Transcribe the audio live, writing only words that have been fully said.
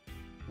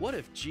What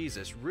if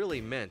Jesus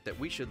really meant that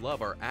we should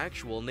love our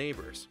actual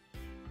neighbors?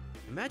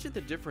 Imagine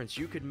the difference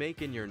you could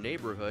make in your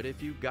neighborhood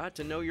if you got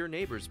to know your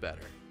neighbors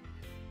better.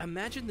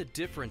 Imagine the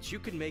difference you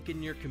could make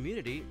in your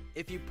community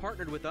if you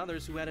partnered with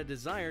others who had a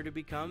desire to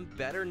become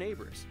better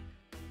neighbors.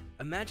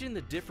 Imagine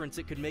the difference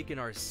it could make in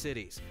our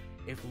cities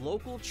if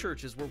local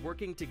churches were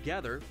working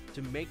together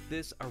to make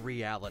this a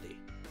reality.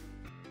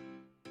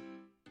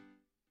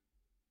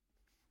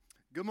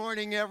 Good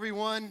morning,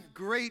 everyone.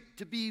 Great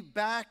to be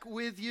back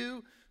with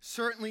you.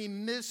 Certainly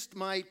missed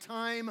my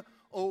time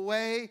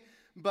away,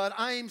 but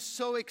I am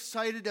so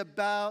excited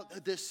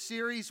about this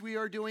series we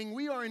are doing.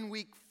 We are in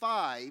week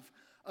 5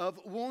 of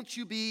Won't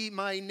You Be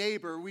My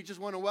Neighbor. We just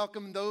want to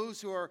welcome those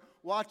who are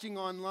watching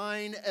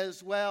online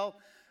as well.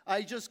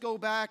 I just go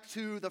back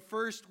to the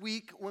first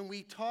week when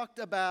we talked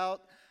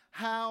about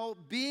how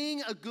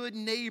being a good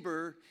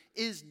neighbor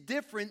is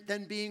different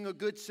than being a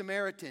good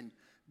Samaritan.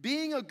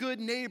 Being a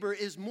good neighbor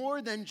is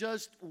more than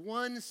just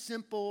one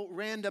simple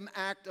random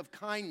act of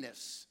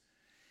kindness.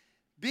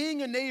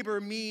 Being a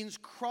neighbor means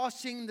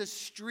crossing the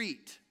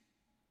street,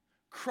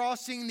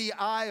 crossing the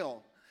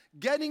aisle,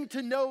 getting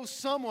to know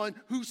someone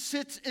who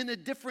sits in a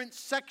different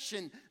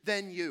section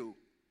than you.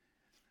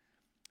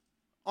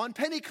 On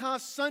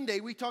Pentecost Sunday,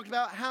 we talked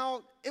about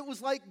how it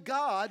was like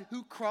God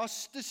who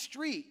crossed the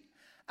street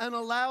and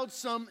allowed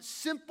some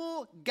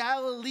simple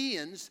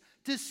Galileans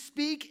to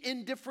speak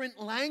in different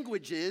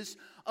languages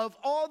of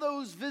all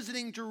those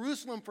visiting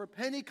Jerusalem for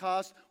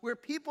Pentecost, where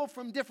people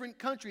from different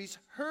countries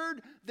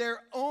heard their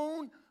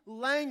own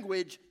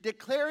language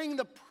declaring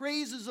the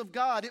praises of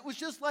God. It was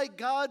just like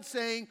God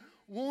saying,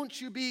 "Won't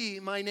you be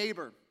my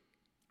neighbor?"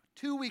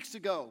 2 weeks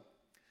ago,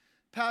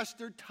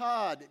 Pastor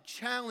Todd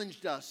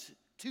challenged us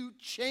to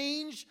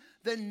change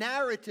the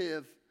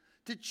narrative,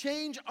 to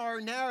change our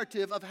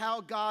narrative of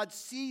how God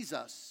sees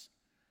us.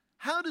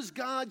 How does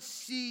God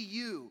see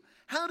you?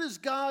 How does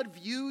God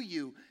view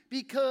you?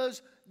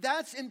 Because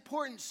that's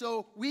important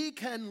so we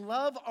can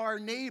love our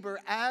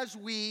neighbor as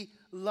we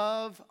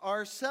love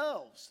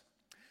ourselves.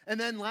 And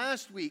then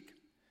last week,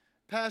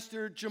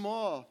 Pastor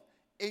Jamal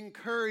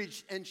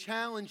encouraged and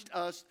challenged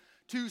us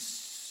to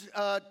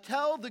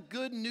tell the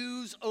good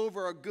news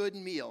over a good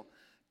meal.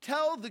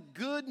 Tell the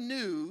good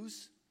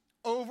news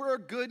over a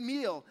good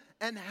meal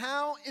and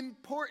how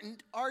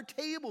important our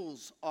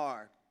tables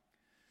are.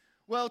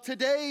 Well,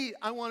 today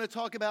I want to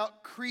talk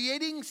about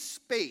creating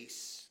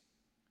space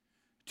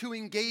to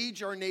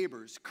engage our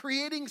neighbors.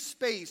 Creating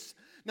space.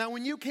 Now,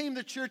 when you came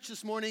to church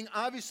this morning,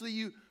 obviously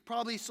you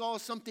probably saw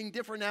something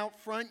different out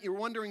front. You're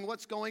wondering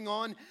what's going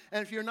on.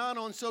 And if you're not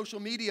on social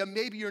media,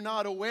 maybe you're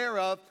not aware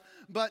of.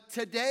 But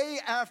today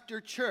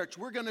after church,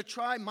 we're going to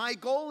try. My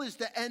goal is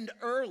to end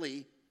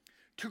early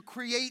to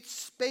create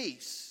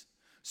space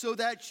so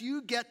that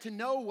you get to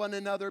know one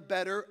another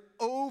better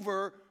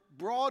over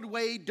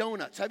Broadway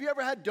donuts. Have you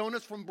ever had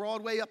donuts from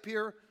Broadway up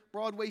here?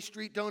 Broadway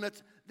Street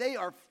donuts? They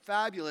are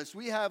fabulous.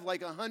 We have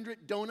like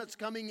 100 donuts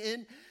coming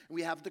in.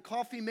 We have the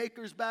coffee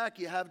makers back.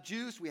 You have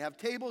juice. We have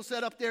tables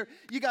set up there.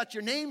 You got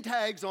your name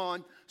tags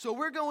on. So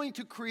we're going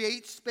to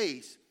create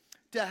space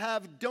to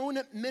have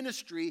donut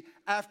ministry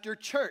after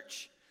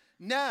church.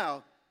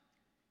 Now,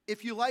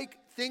 if you like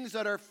things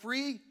that are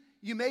free,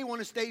 you may want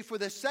to stay for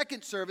the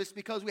second service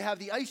because we have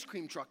the ice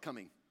cream truck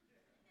coming.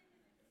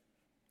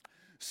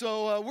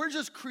 So we're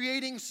just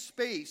creating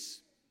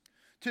space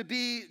to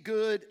be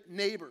good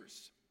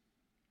neighbors.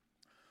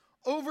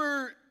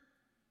 Over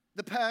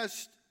the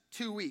past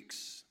 2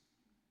 weeks,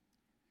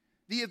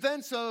 the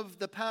events of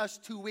the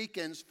past 2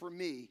 weekends for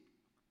me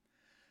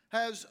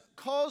has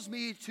caused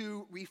me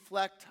to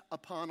reflect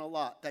upon a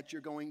lot that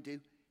you're going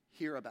to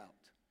hear about.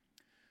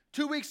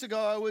 2 weeks ago,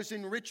 I was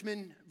in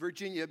Richmond,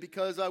 Virginia,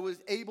 because I was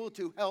able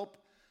to help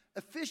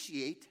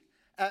officiate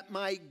at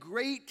my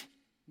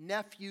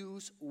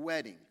great-nephew's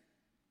wedding.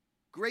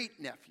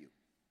 Great-nephew.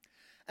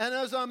 And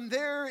as I'm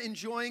there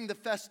enjoying the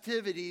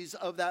festivities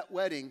of that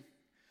wedding,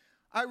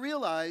 I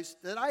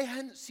realized that I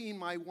hadn't seen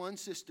my one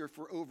sister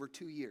for over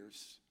 2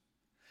 years.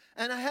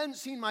 And I hadn't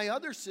seen my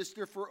other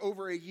sister for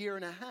over a year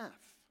and a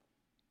half.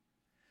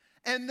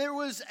 And there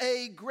was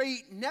a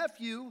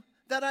great-nephew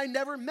that I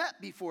never met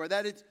before,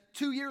 that is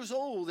 2 years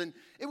old. And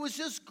it was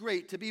just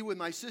great to be with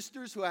my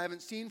sisters who I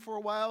haven't seen for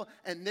a while,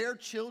 and their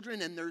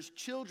children, and their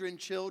children.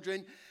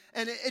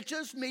 And it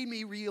just made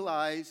me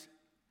realize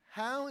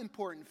how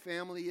important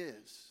family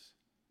is,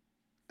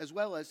 as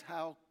well as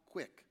how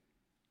quick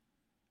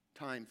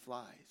time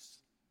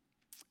flies.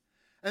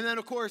 And then,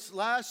 of course,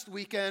 last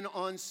weekend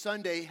on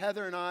Sunday,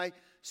 Heather and I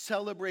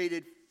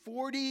celebrated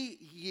 40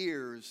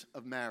 years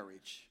of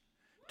marriage.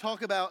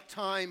 Talk about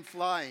time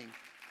flying.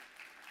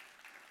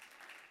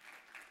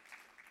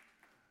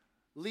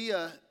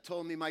 Leah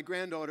told me, my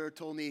granddaughter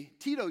told me,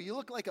 "Tito, you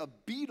look like a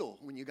beetle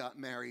when you got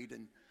married."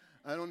 And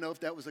I don't know if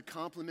that was a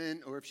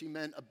compliment or if she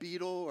meant a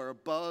beetle or a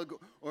bug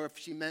or if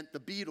she meant the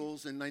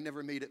Beatles, and I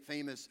never made it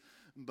famous.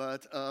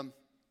 But, You're famous to us.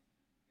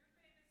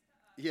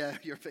 yeah,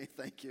 you're famous.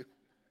 Thank you.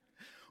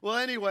 Well,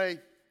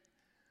 anyway,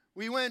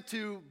 we went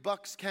to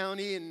Bucks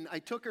County, and I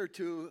took her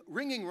to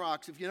Ringing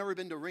Rocks. If you've never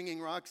been to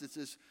Ringing Rocks, it's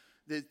this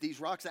These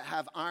rocks that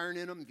have iron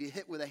in them, if you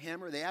hit with a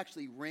hammer, they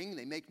actually ring,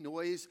 they make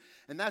noise.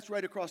 And that's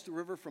right across the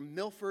river from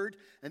Milford.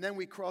 And then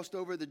we crossed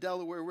over the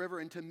Delaware River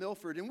into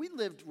Milford. And we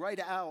lived right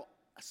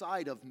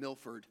outside of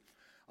Milford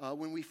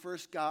when we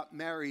first got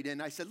married.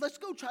 And I said, let's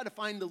go try to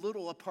find the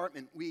little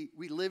apartment we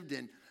lived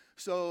in.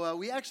 So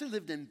we actually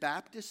lived in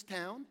Baptist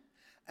Town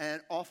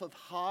and off of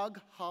Hog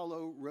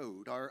Hollow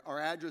Road. Our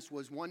address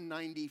was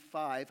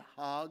 195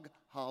 Hog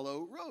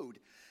Hollow Road.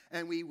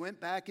 And we went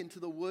back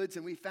into the woods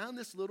and we found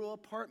this little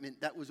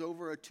apartment that was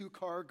over a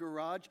 2-car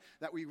garage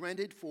that we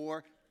rented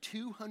for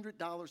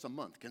 $200 a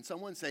month. Can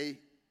someone say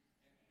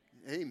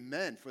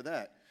amen for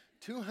that?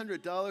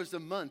 $200 a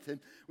month. And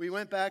we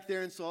went back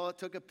there and saw it,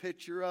 took a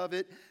picture of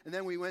it, and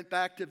then we went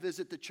back to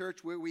visit the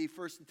church where we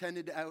first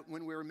attended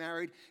when we were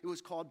married. It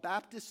was called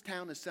Baptist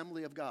Town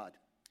Assembly of God.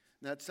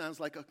 That sounds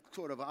like a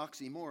sort of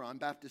oxymoron,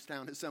 Baptist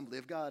Town Assembly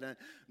of God. I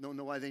don't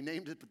know why they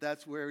named it, but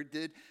that's where it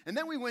did. And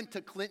then we went to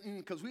Clinton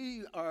because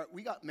we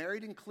got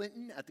married in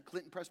Clinton at the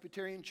Clinton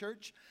Presbyterian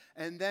Church.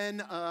 And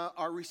then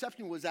our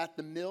reception was at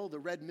the mill, the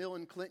Red Mill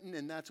in Clinton,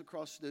 and that's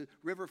across the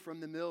river from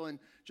the mill, and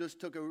just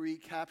took a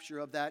recapture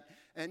of that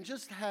and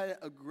just had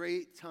a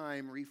great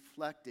time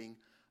reflecting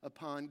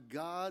upon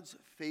God's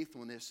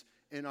faithfulness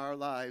in our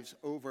lives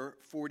over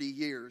 40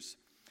 years.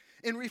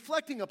 In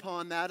reflecting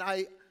upon that,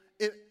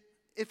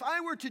 if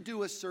I were to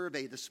do a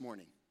survey this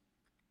morning,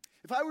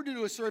 if I were to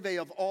do a survey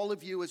of all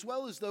of you as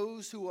well as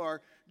those who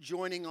are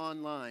joining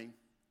online,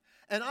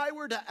 and I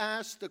were to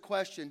ask the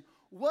question,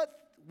 what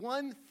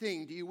one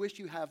thing do you wish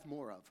you have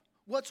more of?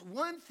 What's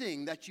one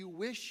thing that you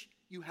wish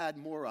you had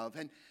more of?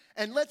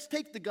 And let's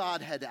take the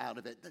Godhead out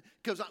of it,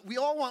 because we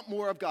all want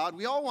more of God.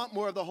 We all want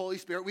more of the Holy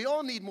Spirit. We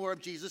all need more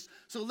of Jesus.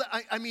 So,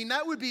 I mean,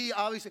 that would be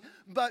obviously,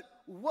 but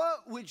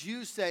what would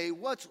you say,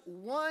 what's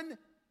one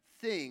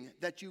thing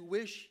that you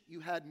wish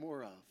you had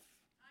more of?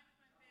 Time with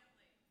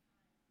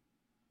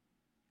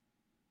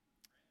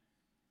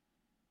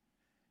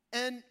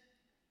my family. And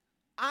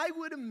I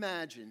would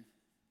imagine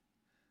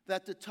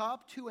that the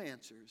top 2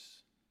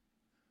 answers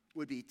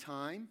would be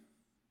time,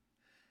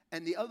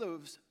 and the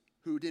others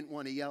who didn't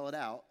want to yell it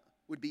out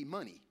would be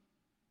money.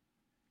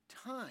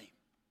 Time.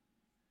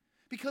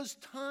 Because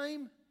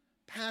time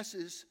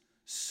passes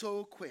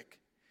so quick.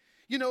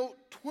 You know,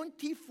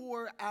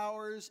 24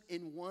 hours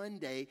in one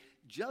day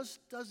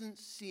just doesn't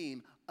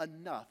seem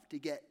enough to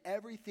get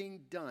everything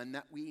done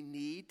that we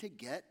need to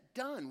get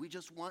done. We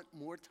just want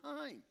more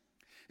time.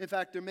 In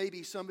fact, there may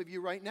be some of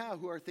you right now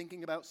who are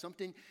thinking about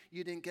something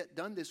you didn't get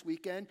done this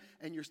weekend,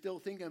 and you're still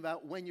thinking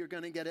about when you're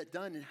going to get it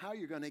done and how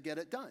you're going to get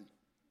it done.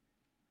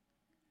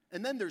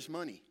 And then there's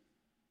money.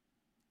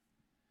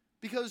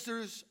 Because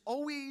the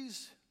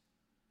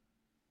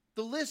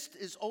list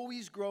is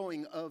always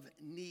growing of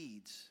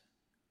needs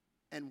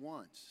and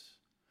wants,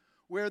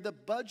 where the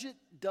budget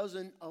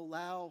doesn't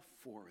allow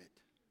for it.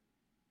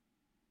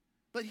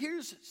 But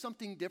here's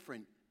something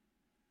different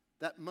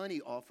that money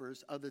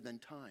offers other than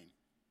time.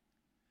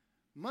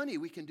 Money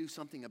we can do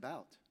something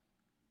about.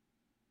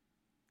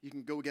 You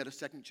can go get a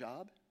second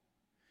job.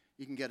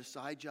 You can get a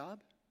side job.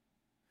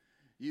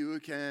 You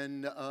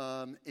can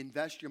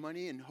invest your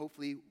money and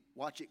hopefully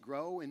watch it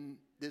grow in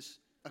this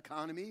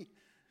economy.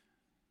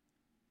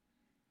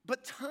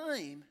 But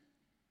time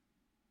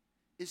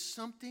is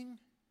something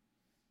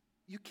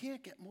you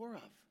can't get more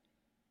of.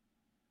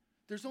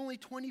 There's only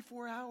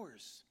 24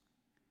 hours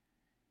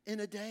in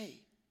a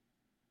day.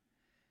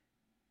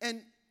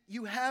 And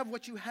you have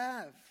what you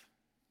have.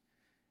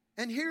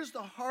 And here's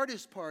the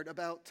hardest part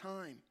about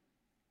time,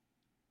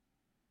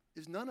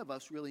 is none of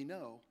us really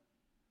know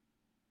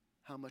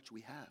how much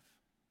we have.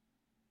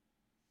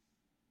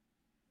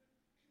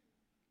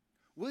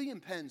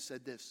 William Penn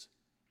said this: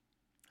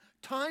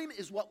 time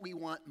is what we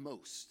want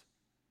most,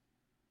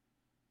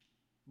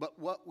 but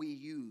what we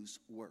use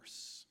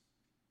worse.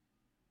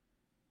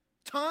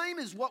 Time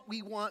is what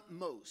we want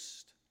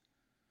most,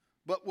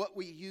 but what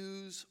we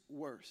use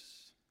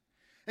worse.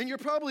 And you're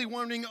probably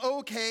wondering,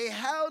 okay,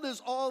 how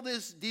does all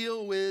this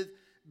deal with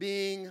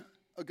being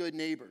a good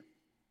neighbor?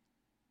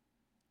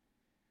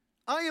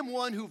 I am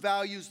one who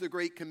values the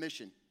Great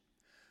Commission.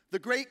 The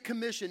Great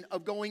Commission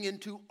of going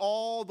into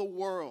all the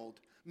world,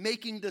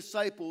 making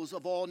disciples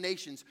of all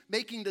nations,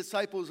 making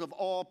disciples of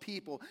all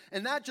people.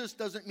 And that just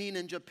doesn't mean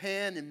in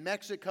Japan, in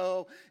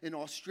Mexico, in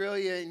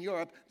Australia, in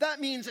Europe.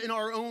 That means in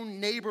our own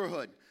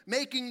neighborhood,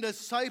 making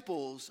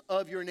disciples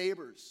of your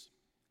neighbors.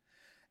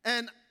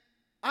 And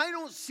I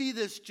don't see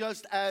this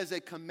just as a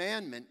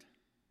commandment.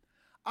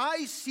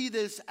 I see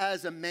this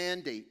as a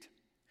mandate.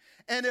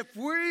 And if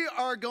we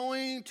are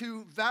going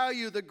to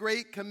value the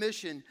Great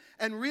Commission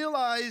and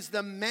realize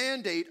the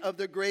mandate of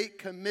the Great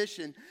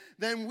Commission,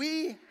 then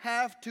we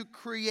have to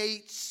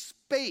create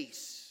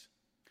space.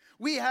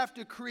 We have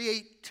to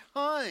create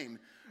time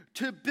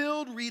to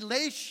build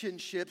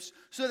relationships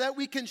so that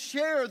we can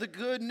share the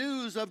good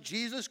news of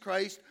Jesus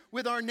Christ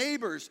with our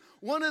neighbors.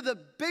 One of the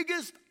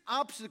biggest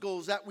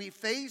obstacles that we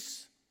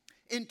face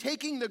in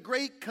taking the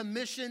Great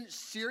Commission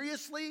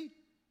seriously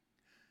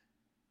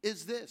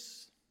is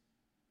this: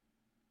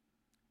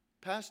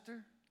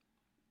 Pastor,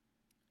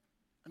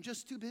 I'm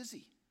just too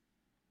busy.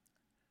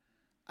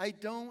 I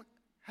don't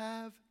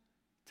have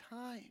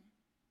time.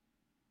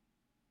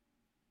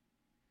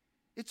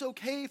 It's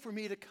okay for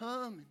me to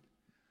come and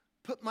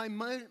put my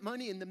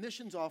money in the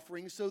missions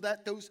offering so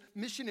that those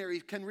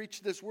missionaries can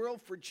reach this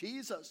world for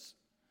Jesus.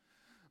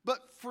 But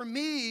for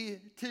me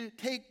to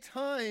take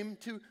time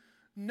to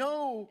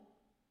know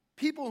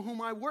people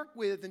whom I work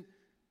with and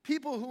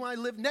people whom I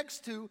live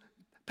next to,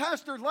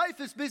 Pastor,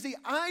 life is busy.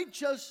 I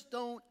just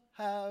don't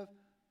have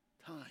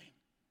time.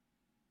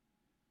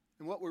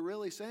 And what we're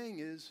really saying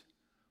is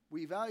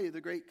we value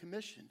the Great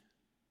Commission.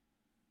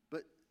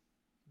 But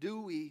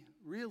do we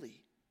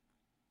really?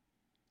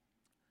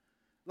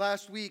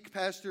 Last week,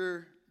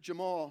 Pastor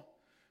Jamal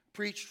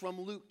preached from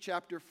Luke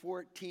chapter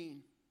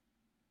 14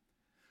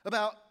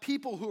 about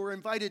people who were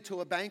invited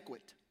to a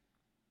banquet.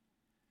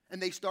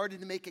 And they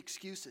started to make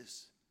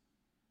excuses.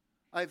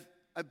 I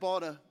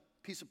bought a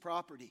piece of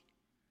property.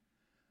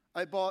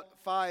 I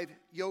bought 5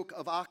 yoke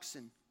of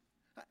oxen.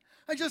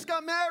 I just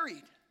got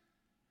married.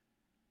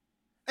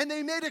 And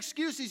they made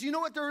excuses. You know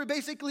what they were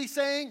basically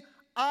saying?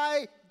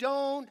 I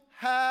don't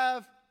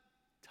have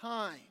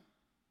time.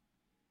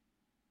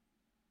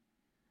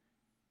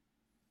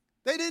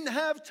 They didn't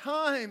have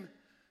time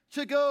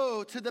to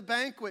go to the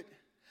banquet.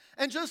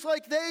 And just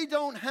like they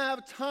don't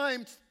have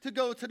time to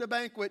go to the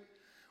banquet,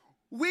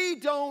 we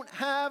don't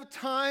have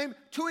time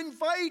to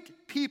invite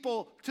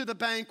people to the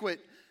banquet.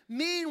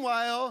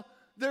 Meanwhile,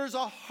 there's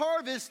a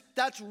harvest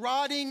that's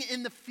rotting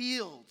in the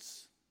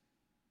fields.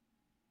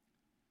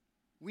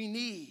 We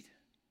need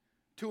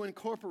to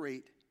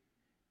incorporate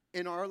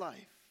in our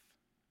life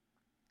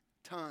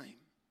time.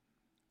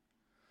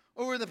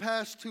 Over the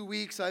past 2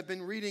 weeks, I've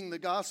been reading the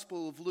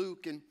Gospel of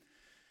Luke, and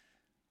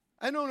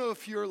I don't know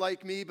if you're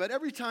like me, but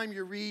every time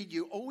you read,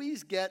 you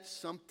always get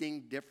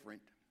something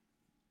different.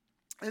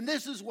 And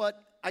this is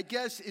what, I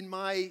guess, in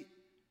my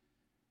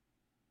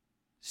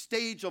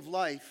stage of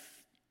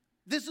life,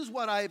 this is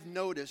what I've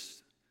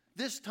noticed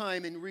this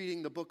time in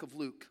reading the book of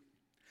Luke.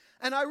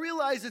 And I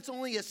realize it's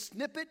only a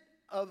snippet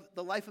of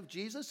the life of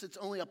Jesus. It's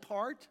only a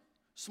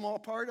small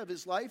part of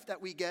his life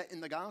that we get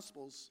in the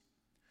Gospels.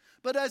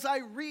 But as I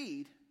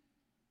read,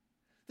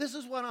 this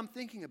is what I'm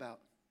thinking about.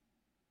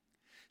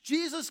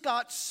 Jesus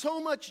got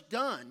so much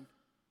done,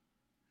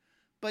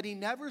 but he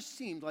never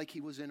seemed like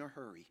he was in a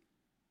hurry.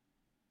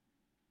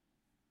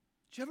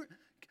 Did you ever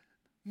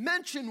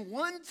mention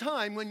one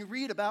time when you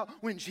read about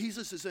when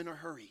Jesus is in a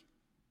hurry?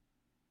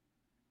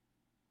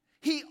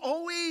 He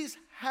always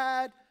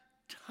had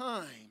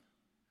time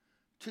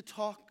to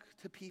talk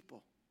to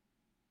people.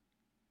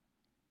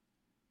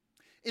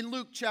 In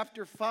Luke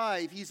chapter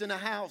 5, he's in a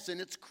house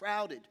and it's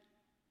crowded.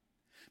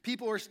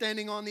 People are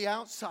standing on the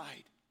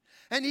outside.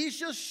 And he's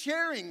just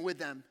sharing with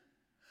them.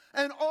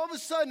 And all of a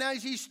sudden,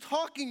 as he's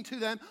talking to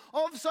them,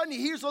 all of a sudden he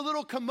hears a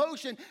little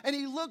commotion. And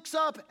he looks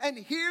up and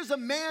here's a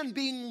man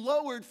being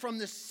lowered from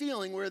the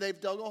ceiling where they've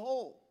dug a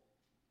hole.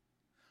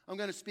 I'm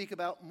going to speak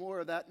about more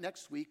of that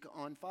next week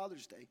on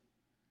Father's Day.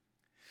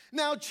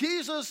 Now,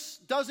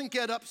 Jesus doesn't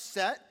get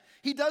upset.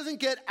 He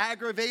doesn't get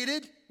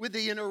aggravated with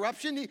the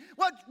interruption.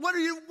 What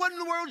in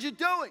the world are you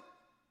doing?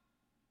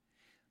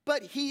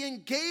 But he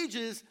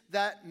engages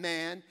that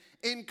man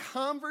in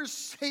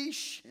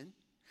conversation.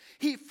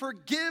 He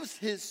forgives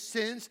his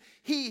sins.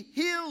 He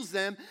heals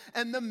them.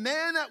 And the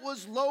man that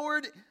was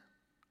lowered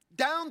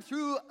down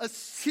through a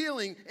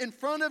ceiling in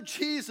front of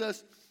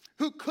Jesus,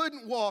 who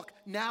couldn't walk,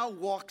 now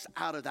walks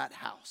out of that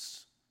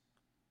house.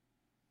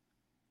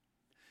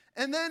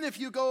 And then if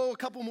you go a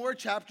couple more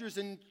chapters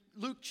in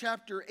Luke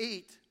chapter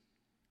 8,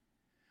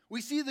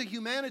 we see the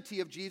humanity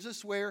of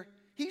Jesus where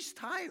he's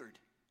tired.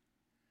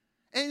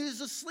 And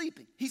he's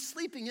sleeping. He's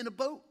sleeping in a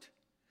boat.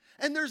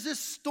 And there's this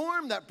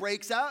storm that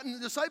breaks out, and the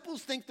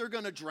disciples think they're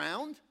going to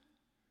drown.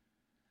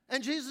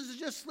 And Jesus is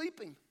just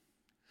sleeping.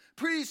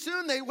 Pretty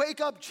soon they wake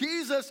up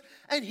Jesus,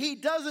 and he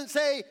doesn't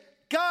say,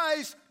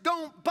 guys,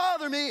 don't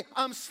bother me,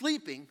 I'm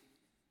sleeping.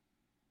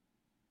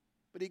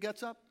 But he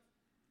gets up.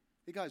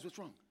 Hey, guys, what's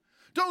wrong?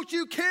 Don't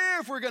you care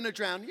if we're going to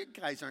drown? You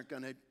guys aren't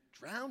going to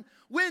drown.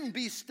 Wind,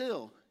 be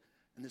still.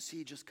 And the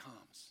sea just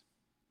calms.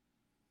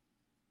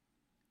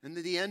 And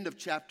at the end of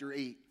chapter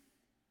 8,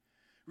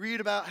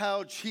 read about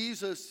how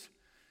Jesus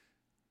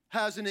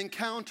has an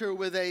encounter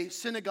with a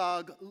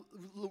synagogue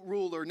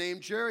ruler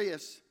named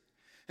Jairus.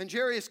 And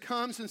Jairus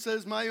comes and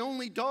says, my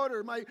only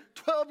daughter, my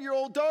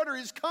 12-year-old daughter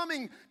is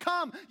coming.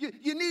 Come,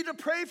 you need to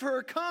pray for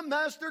her. Come,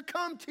 master,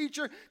 come,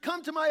 teacher.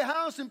 Come to my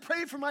house and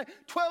pray for my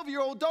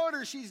 12-year-old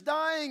daughter. She's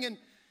dying. And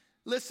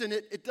listen,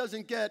 it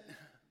doesn't get...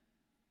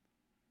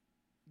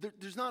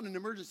 There's not an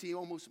emergency,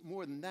 almost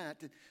more than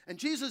that. And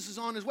Jesus is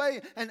on his way.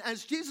 And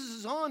as Jesus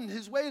is on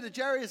his way to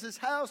Jairus'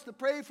 house to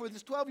pray for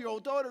this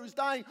 12-year-old daughter who's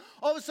dying,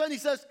 all of a sudden he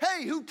says,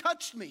 hey, who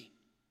touched me?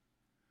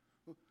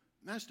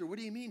 Master, what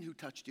do you mean who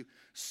touched you?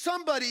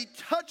 Somebody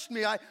touched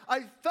me. I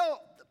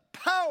felt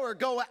power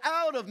go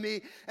out of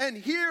me. And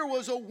here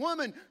was a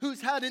woman who's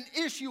had an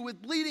issue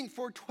with bleeding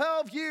for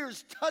 12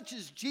 years,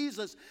 touches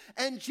Jesus.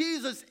 And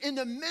Jesus, in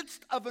the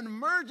midst of an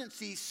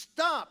emergency,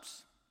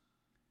 stops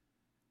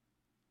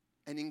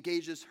and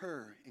engages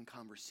her in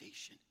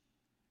conversation.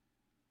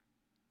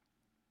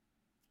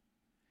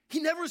 He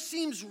never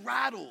seems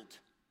rattled.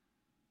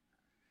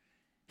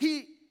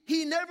 He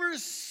never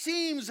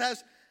seems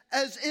as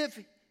if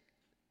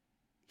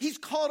he's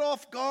caught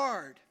off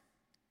guard.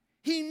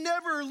 He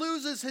never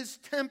loses his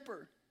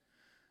temper,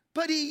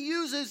 but he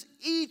uses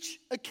each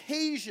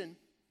occasion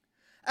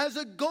as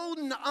a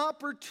golden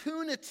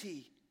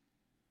opportunity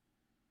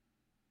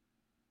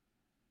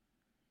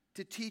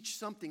to teach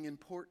something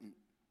important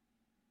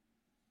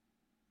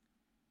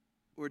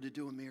or to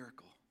do a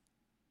miracle.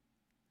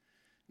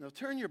 Now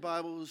turn your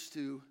Bibles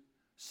to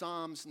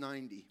Psalms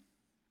 90.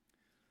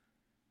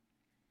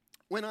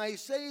 When I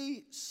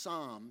say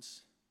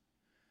Psalms,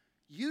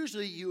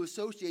 usually you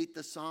associate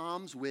the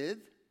Psalms with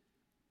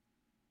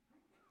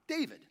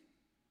David,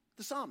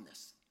 the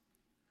psalmist.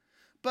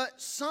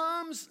 But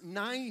Psalms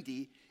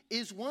 90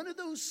 is one of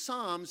those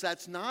Psalms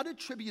that's not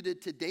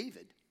attributed to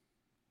David.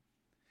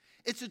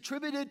 It's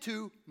attributed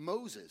to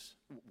Moses.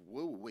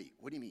 Whoa, wait,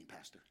 what do you mean,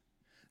 Pastor?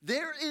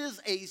 There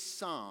is a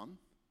Psalm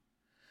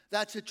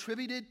that's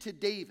attributed to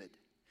David.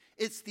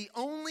 It's the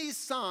only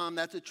Psalm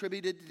that's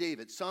attributed to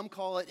David. Some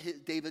call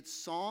it David's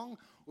song,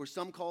 or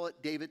some call it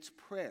David's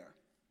prayer.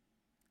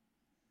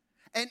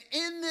 And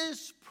in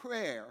this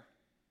prayer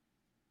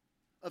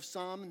of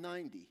Psalm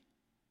 90,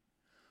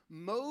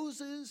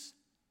 Moses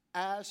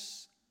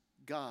asks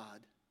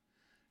God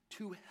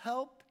to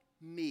help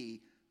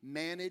me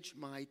manage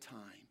my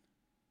time.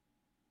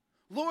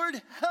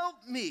 Lord, help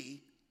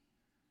me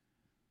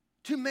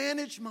to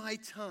manage my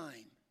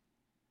time.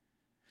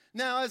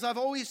 Now, as I've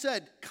always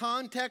said,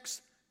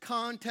 context,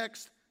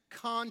 context,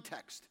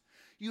 context.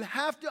 You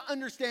have to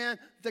understand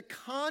the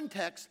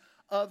context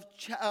of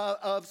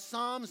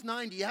Psalms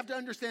 90. You have to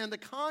understand the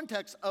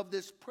context of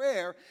this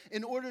prayer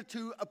in order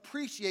to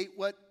appreciate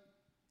what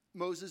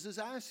Moses is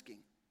asking.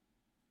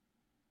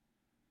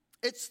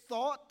 It's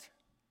thought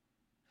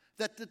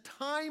that the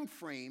time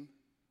frame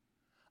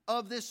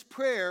of this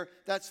prayer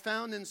that's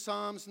found in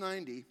Psalms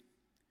 90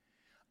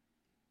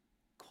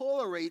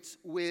 correlates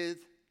with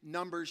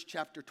Numbers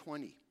chapter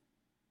 20.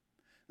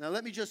 Now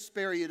let me just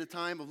spare you the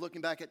time of looking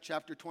back at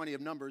chapter 20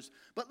 of Numbers,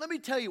 but let me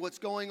tell you what's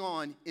going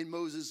on in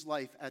Moses'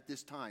 life at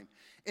this time.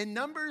 In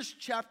Numbers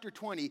chapter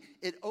 20,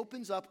 it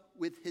opens up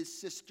with his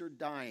sister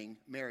dying,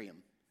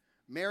 Miriam.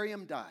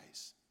 Miriam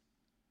dies.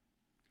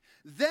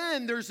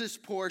 Then there's this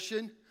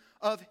portion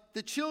of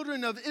the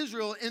children of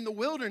Israel in the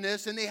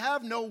wilderness, and they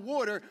have no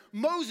water.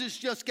 Moses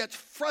just gets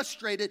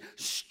frustrated,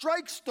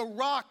 strikes the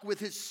rock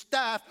with his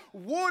staff,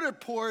 water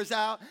pours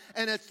out,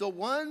 and it's the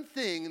one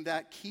thing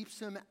that keeps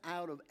him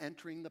out of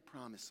entering the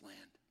promised land.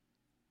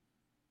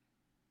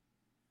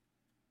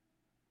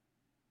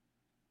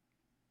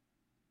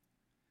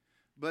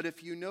 But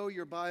if you know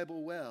your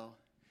Bible well,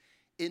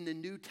 in the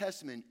New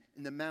Testament,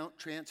 in the Mount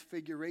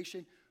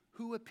Transfiguration,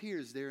 who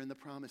appears there in the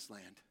promised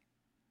land?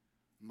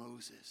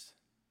 Moses.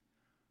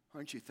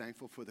 Aren't you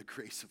thankful for the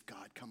grace of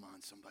God? Come on,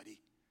 somebody.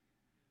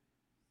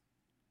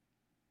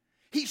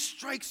 He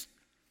strikes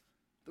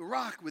the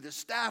rock with his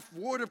staff,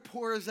 water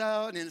pours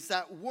out, and it's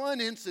that one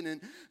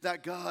incident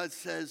that God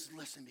says,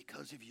 listen,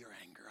 because of your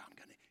anger, I'm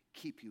going to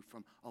keep you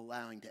from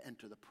allowing to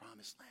enter the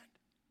promised land.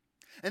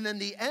 And then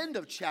the end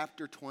of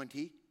chapter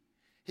 20,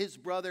 his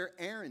brother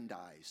Aaron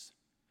dies.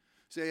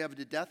 So you have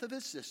the death of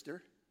his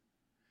sister,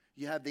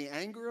 you have the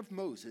anger of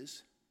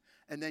Moses,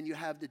 and then you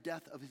have the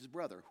death of his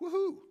brother.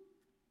 Woohoo!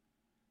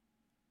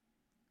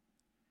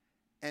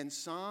 And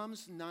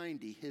Psalms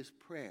 90, his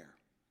prayer,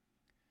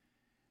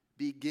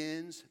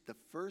 begins, the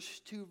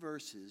first two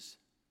verses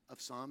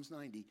of Psalms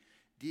 90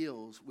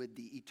 deals with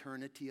the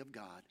eternity of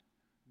God.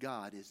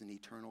 God is an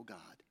eternal God.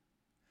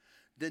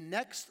 The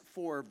next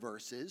four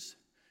verses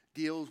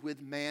deals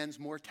with man's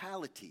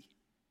mortality,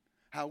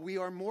 how we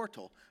are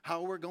mortal,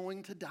 how we're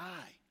going to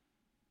die.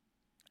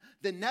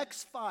 The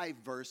next 5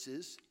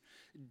 verses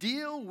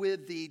deal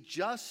with the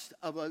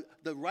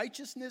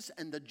righteousness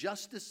and the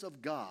justice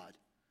of God.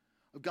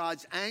 Of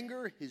God's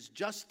anger, his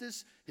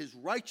justice, his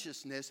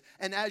righteousness.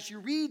 And as you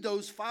read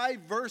those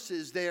 5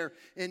 verses there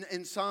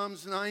in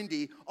Psalms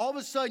 90, all of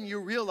a sudden you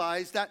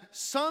realize that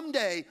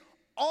someday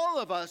all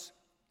of us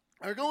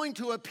are going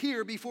to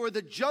appear before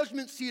the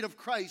judgment seat of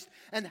Christ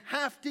and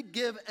have to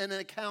give an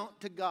account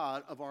to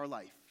God of our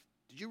life.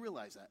 Did you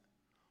realize that?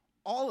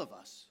 All of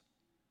us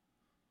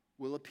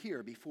will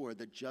appear before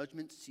the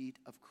judgment seat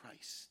of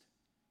Christ.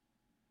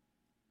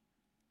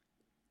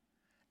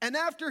 And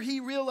after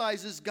he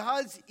realizes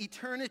God's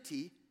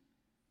eternity,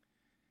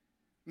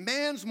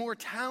 man's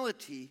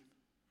mortality,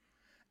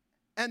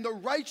 and the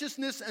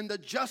righteousness and the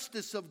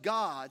justice of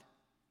God,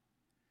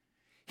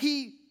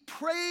 he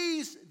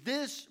prays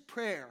this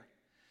prayer.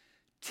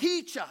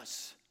 Teach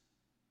us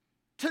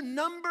to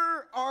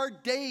number our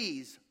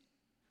days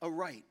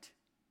aright.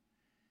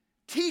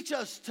 Teach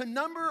us to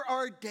number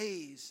our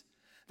days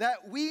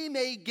that we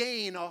may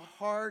gain a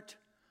heart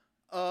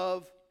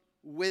of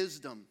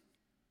wisdom.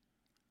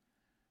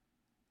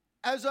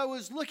 As I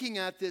was looking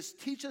at this,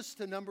 teach us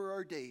to number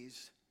our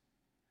days,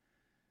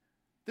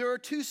 there are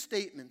 2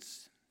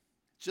 statements,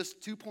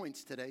 just 2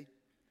 points today.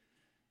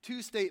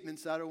 Two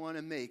statements that I want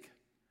to make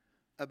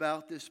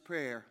about this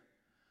prayer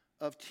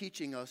of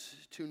teaching us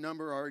to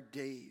number our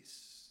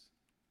days.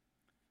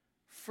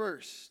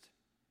 First,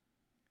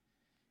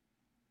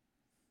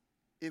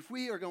 if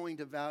we are going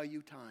to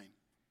value time,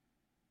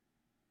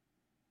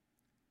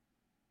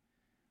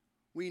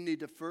 we need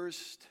to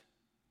first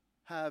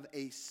have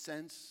a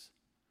sense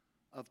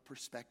of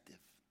perspective.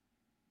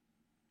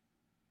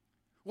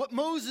 What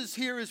Moses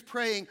here is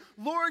praying,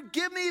 Lord,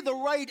 give me the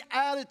right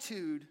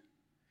attitude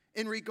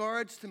in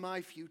regards to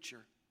my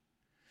future.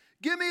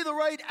 Give me the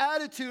right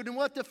attitude in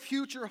what the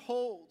future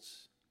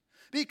holds.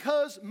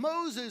 Because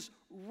Moses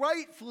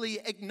rightfully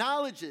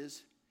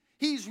acknowledges,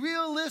 he's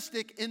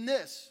realistic in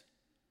this: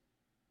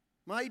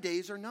 my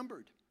days are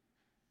numbered.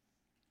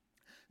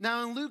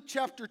 Now in Luke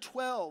chapter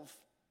 12,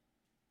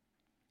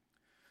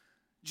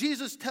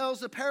 Jesus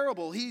tells a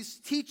parable. He's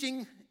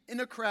teaching in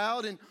a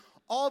crowd, and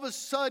all of a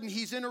sudden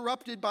he's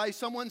interrupted by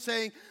someone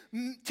saying,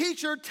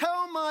 "Teacher,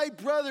 tell my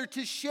brother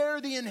to share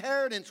the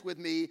inheritance with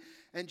me."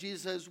 And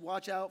Jesus says,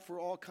 watch out for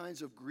all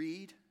kinds of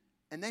greed.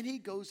 And then he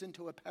goes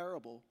into a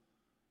parable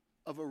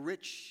of a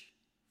rich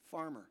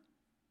farmer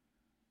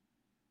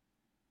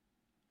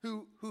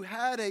who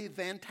had a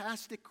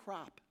fantastic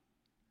crop,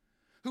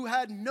 who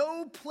had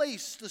no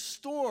place to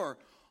store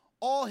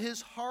all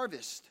his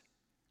harvest.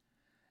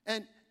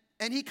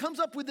 And he comes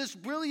up with this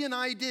brilliant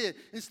idea.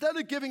 Instead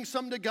of giving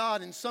some to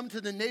God and some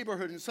to the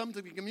neighborhood and some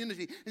to the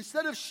community,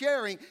 instead of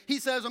sharing, he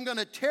says, I'm going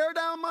to tear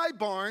down my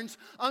barns.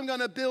 I'm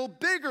going to build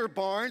bigger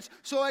barns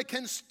so I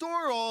can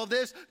store all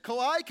this, so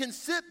I can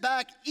sit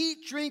back,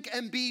 eat, drink,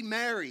 and be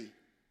merry.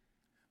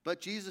 But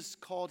Jesus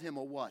called him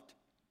a what?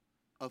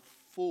 A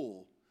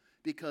fool,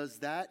 because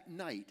that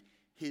night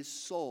his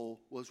soul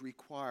was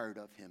required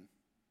of him.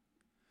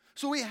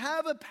 So we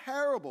have a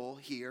parable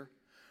here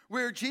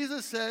where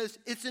Jesus says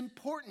it's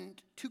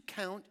important to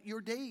count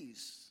your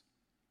days,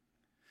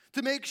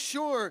 to make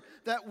sure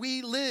that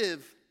we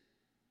live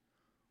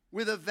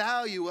with a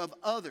value of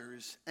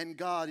others and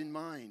God in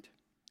mind,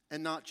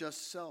 and not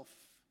just self.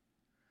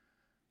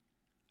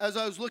 As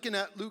I was looking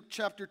at Luke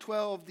chapter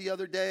 12 the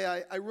other day,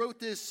 I wrote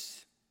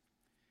this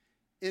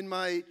in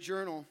my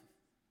journal.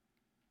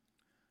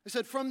 I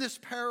said, from this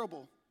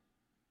parable,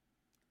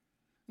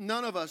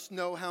 none of us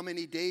know how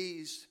many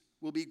days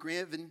will be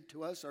granted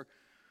to us.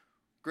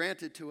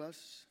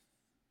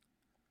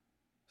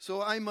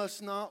 So I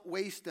must not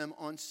waste them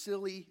on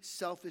silly,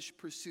 selfish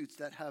pursuits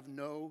that have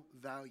no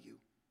value.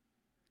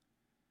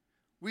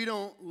 We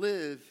don't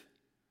live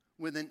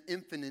with an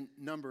infinite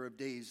number of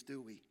days,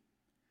 do we?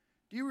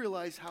 Do you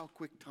realize how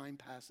quick time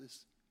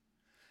passes?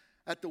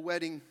 At the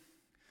wedding,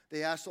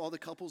 they asked all the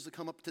couples to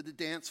come up to the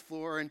dance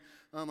floor, and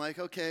I'm like,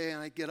 okay,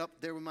 and I get up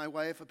there with my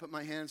wife, I put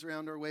my hands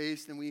around her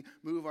waist, and we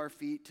move our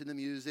feet to the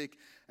music,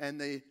 and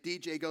the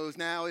DJ goes,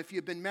 now, if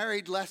you've been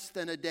married less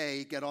than a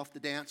day, get off the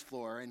dance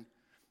floor. And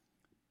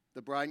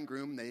the bride and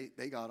groom,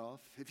 they got off.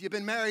 If you've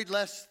been married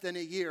less than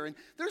a year, and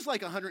there's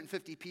like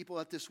 150 people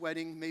at this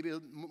wedding, maybe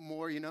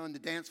more, and the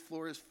dance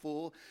floor is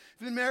full.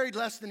 If you've been married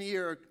less than a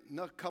year,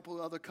 a couple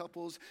other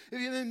couples.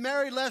 If you've been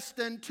married less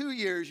than 2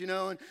 years,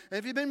 and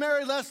if you've been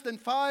married less than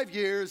 5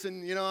 years,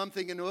 and, I'm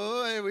thinking,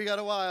 oh, we got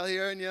a while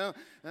here, and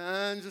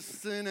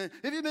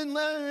if you've been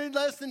married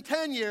less than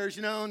 10 years,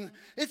 and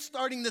it's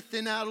starting to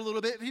thin out a little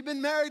bit. If you've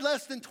been married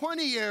less than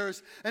 20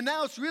 years, and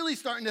now it's really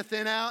starting to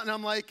thin out, and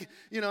I'm like,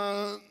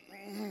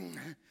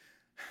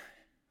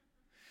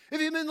 if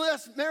you've been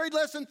married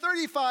less than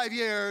 35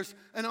 years,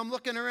 and I'm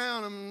looking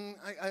around,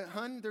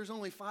 hun, there's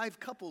only 5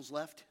 couples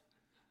left.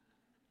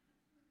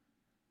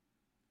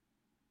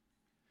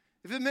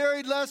 If you've been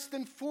married less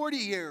than 40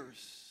 years,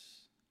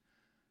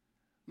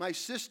 my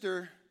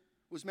sister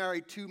was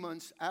married 2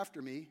 months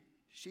after me.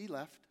 She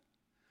left.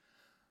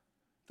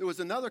 There was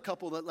another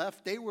couple that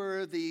left. They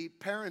were the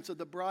parents of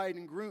the bride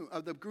and groom,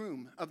 of the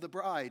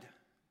bride,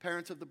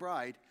 parents of the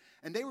bride,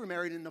 and they were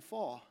married in the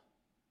fall.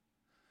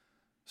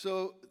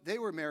 So they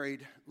were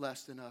married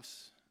less than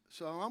us.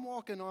 So I'm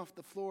walking off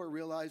the floor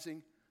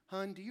realizing,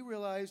 hun, do you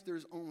realize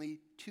there's only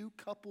 2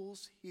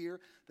 couples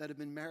here that have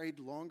been married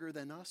longer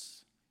than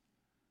us?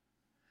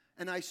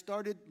 And I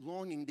started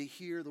longing to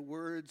hear the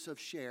words of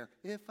Cher,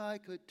 if I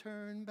could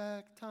turn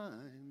back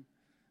time.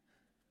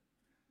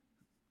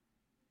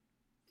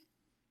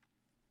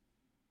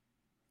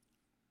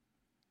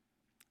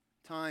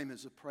 Time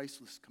is a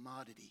priceless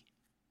commodity.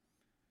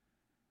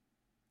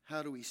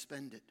 How do we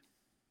spend it?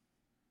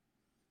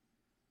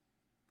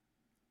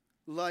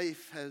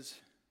 Life has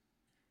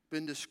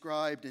been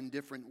described in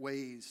different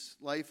ways.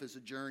 Life is a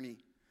journey.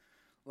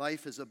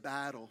 Life is a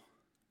battle.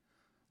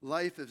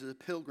 Life is a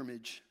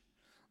pilgrimage.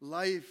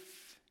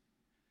 Life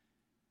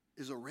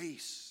is a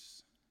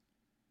race.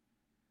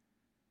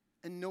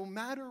 And no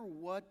matter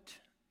what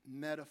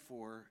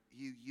metaphor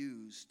you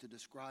use to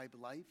describe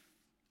life,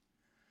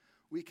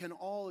 we can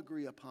all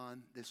agree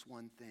upon this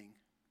one thing.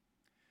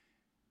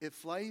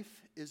 If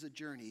life is a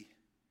journey,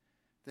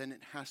 then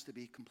it has to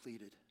be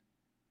completed.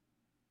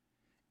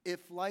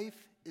 If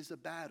life is a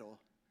battle,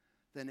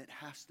 then it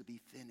has to be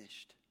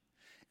finished.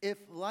 If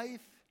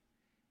life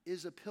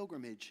is a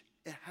pilgrimage,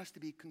 it has to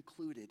be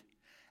concluded.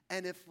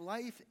 And if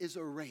life is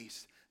a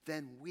race,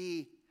 then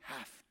we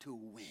have to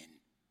win.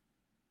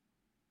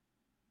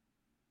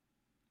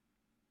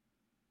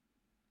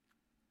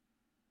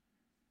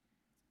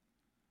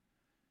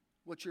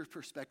 What's your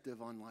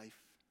perspective on life?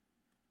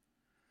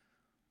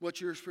 What's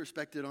your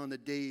perspective on the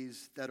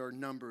days that are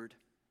numbered?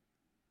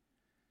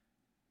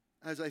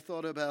 As I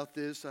thought about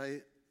this,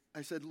 I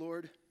said,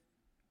 Lord,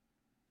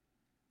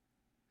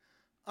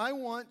 I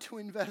want to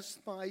invest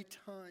my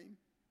time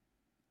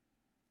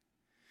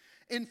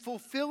in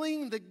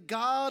fulfilling the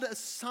God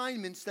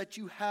assignments that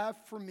you have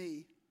for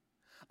me.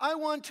 I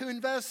want to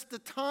invest the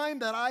time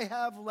that I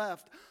have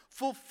left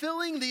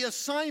fulfilling the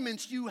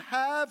assignments you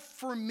have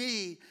for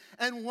me.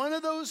 And one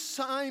of those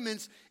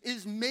assignments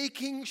is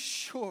making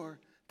sure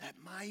that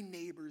my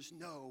neighbors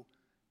know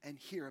and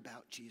hear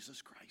about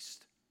Jesus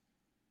Christ.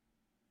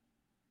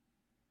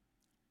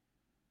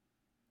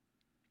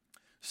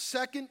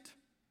 Second,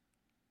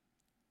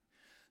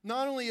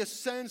 not only a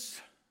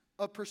sense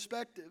of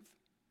perspective,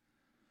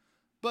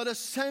 but a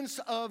sense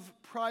of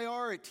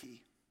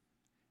priority.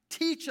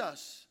 Teach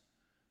us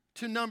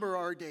to number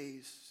our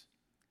days.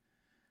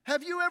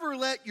 Have you ever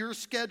let your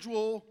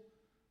schedule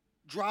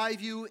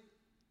drive you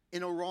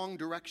in a wrong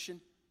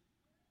direction?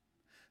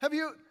 Have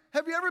you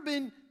ever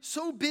been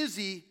so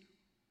busy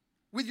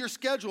with your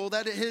schedule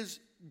that it has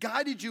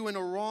guided you in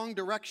a wrong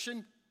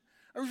direction?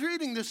 I was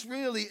reading this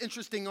really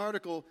interesting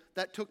article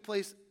that took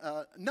place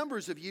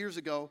numbers of years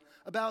ago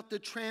about the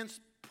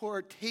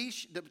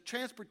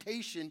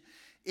transportation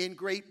in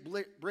Great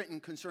Britain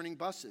concerning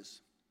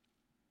buses.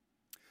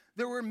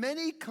 There were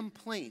many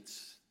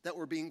complaints that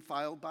were being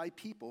filed by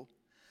people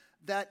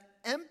that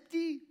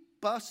empty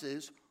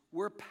buses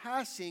were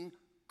passing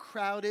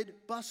crowded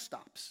bus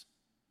stops.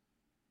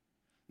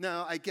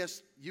 Now, I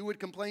guess you would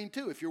complain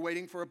too. If you're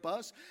waiting for a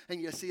bus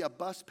and you see a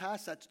bus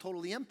pass that's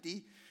totally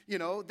empty,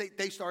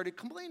 they started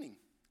complaining.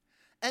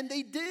 And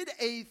they did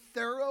a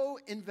thorough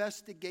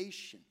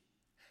investigation.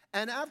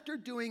 And after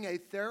doing a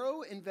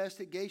thorough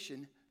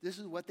investigation, this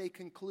is what they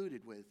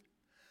concluded with: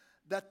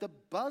 that the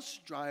bus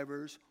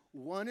drivers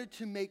wanted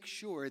to make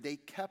sure they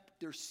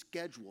kept their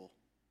schedule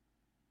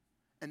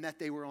and that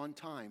they were on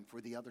time for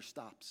the other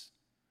stops.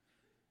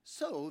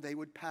 So they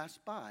would pass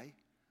by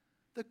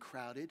the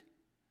crowded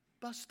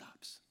bus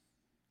stops.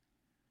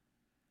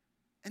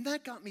 And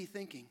that got me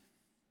thinking,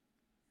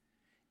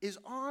 is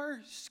our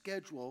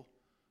schedule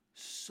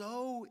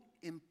so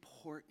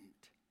important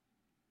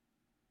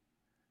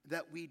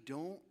that we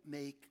don't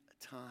make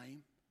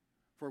time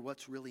for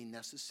what's really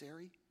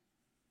necessary?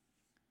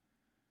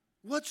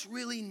 What's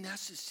really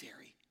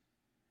necessary?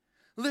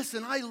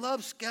 Listen, I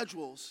love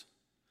schedules,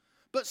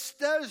 but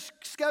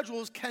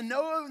schedules can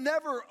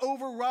never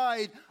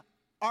override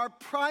our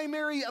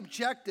primary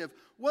objective.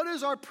 What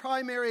is our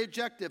primary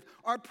objective?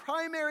 Our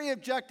primary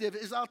objective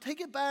is, I'll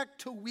take it back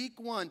to week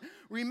 1.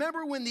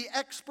 Remember when the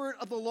expert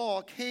of the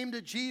law came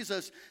to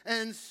Jesus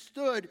and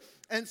stood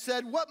and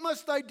said, "What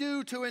must I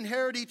do to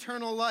inherit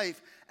eternal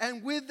life?"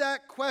 And with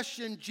that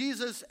question,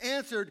 Jesus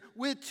answered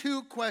with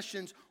 2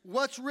 questions.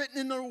 What's written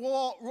in the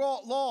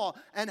law,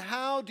 and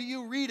how do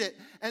you read it?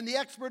 And the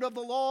expert of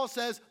the law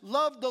says,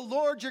 love the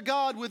Lord your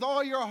God with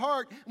all your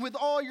heart, with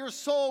all your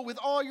soul, with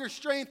all your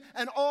strength,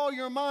 and all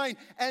your mind,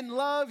 and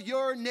love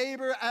your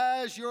neighbor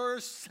as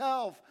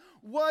yourself.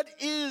 What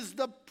is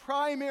the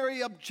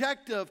primary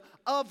objective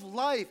of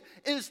life?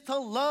 Is to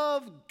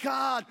love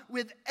God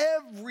with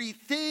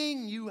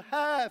everything you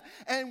have.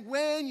 And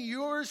when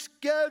your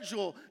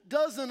schedule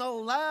doesn't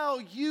allow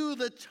you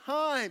the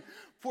time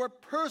for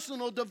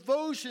personal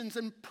devotions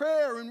and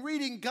prayer and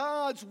reading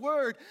God's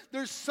word,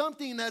 there's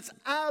something that's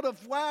out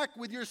of whack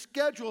with your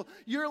schedule.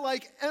 You're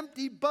like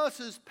empty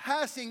buses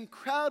passing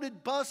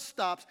crowded bus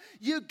stops.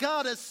 You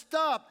gotta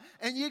stop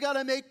and you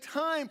gotta make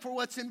time for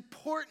what's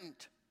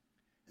important.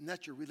 And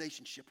that's your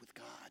relationship with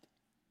God.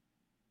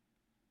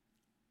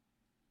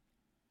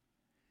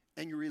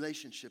 And your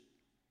relationship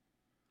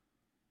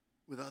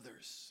with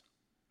others.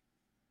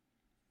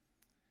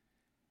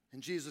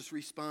 And Jesus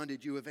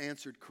responded, "You have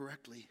answered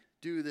correctly.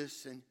 Do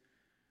this and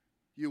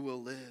you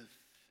will live."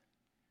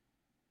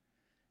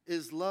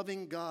 Is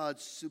loving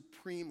God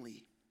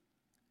supremely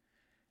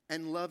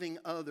and loving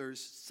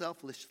others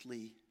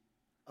selflessly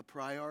a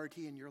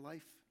priority in your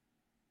life?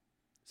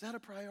 Is that a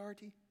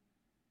priority?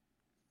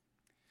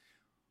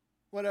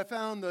 What I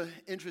found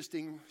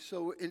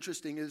so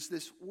interesting is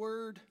this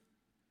word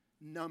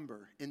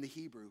number in the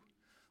Hebrew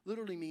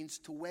literally means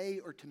to weigh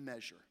or to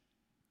measure.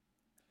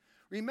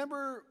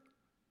 Remember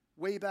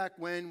way back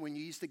when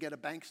you used to get a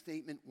bank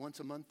statement once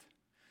a month?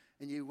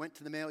 And you went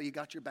to the mail, you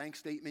got your bank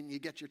statement, and you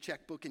get your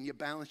checkbook, and you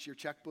balance your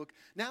checkbook.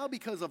 Now,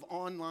 because of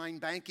online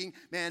banking,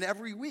 man,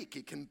 every week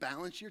you can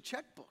balance your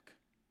checkbook.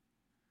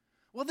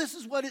 Well, this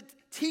is what it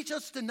teaches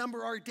us to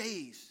number our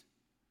days,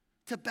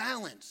 to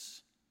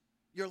balance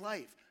your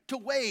life, to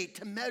weigh,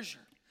 to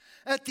measure.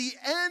 At the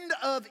end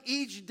of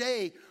each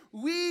day,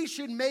 we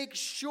should make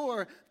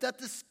sure that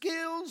the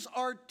scales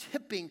are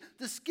tipping,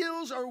 the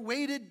scales are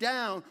weighted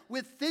down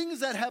with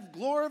things that have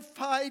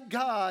glorified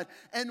God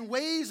and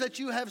ways that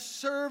you have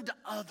served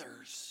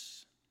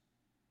others.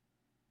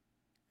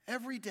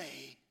 Every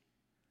day,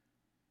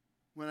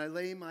 when I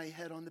lay my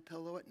head on the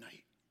pillow at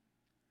night,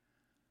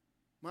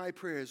 my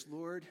prayer is,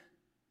 Lord,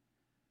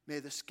 may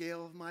the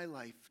scale of my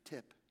life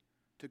tip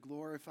to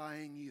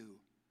glorifying you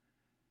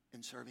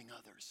and serving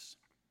others.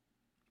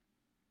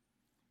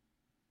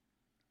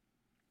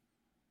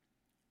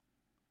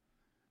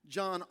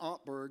 John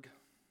Ortberg,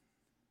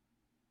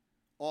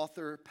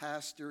 author,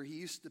 pastor, he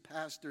used to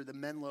pastor the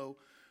Menlo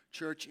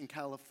Church in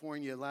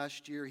California.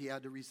 Last year, he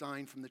had to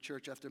resign from the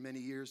church after many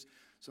years,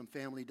 some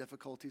family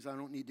difficulties. I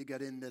don't need to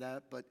get into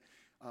that, but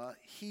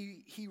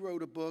he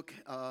wrote a book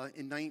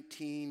in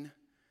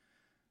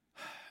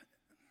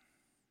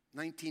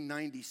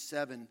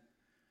 1997,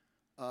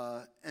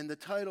 and the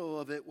title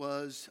of it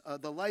was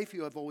The Life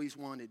You Have Always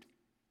Wanted.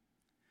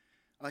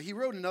 He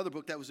wrote another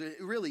book that was a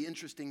really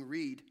interesting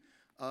read.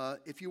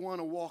 If you want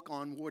to walk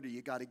on water,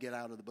 you got to get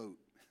out of the boat.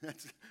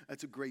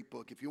 That's a great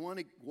book. If you want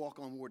to walk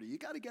on water, you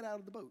got to get out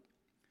of the boat.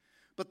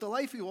 But the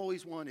life you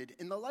always wanted,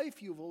 in the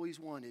life you've always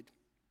wanted,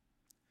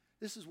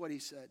 this is what he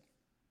said.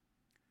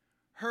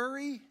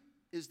 Hurry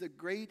is the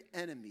great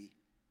enemy.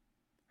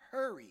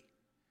 Hurry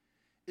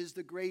is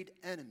the great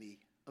enemy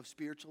of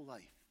spiritual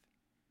life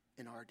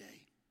in our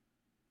day.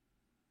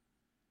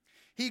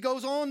 He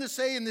goes on to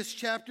say in this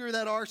chapter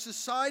that our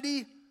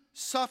society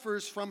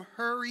suffers from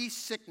hurry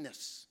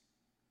sickness.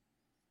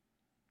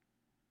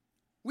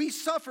 We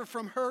suffer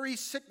from hurry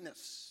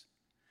sickness.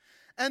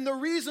 And the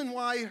reason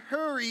why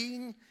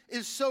hurrying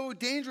is so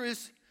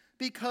dangerous,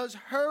 because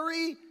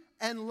hurry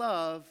and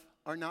love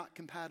are not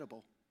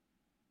compatible.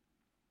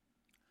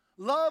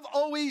 Love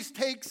always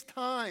takes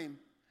time.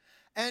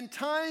 And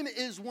time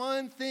is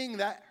one thing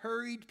that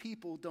hurried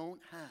people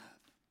don't have.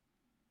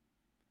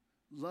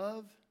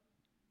 Love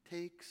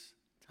takes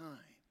time.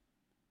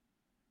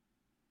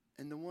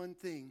 And the one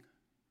thing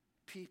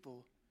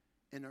people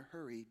in a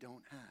hurry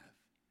don't have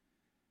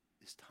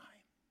is time.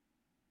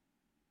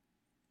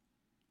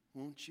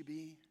 Won't you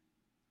be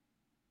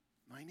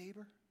my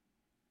neighbor?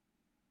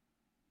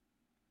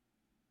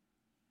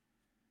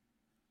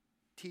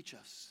 Teach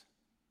us,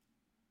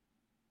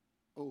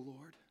 O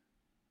Lord,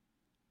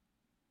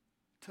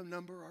 to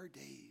number our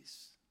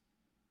days,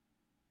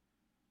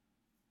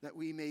 that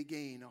we may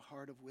gain a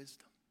heart of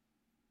wisdom.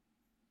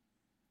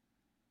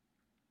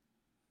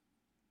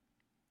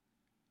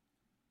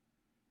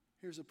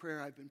 Here's a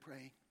prayer I've been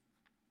praying.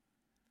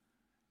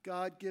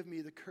 God, give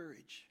me the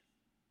courage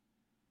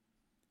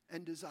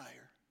and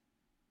desire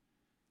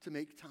to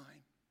make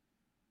time,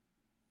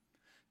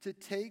 to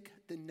take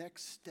the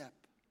next step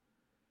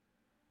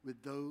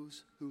with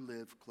those who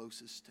live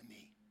closest to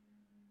me.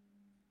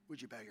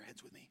 Would you bow your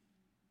heads with me?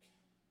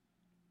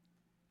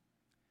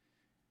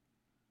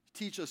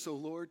 Teach us, O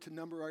Lord, to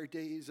number our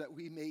days that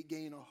we may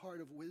gain a heart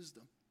of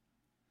wisdom,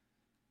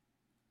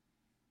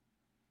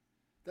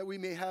 that we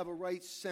may have a right sense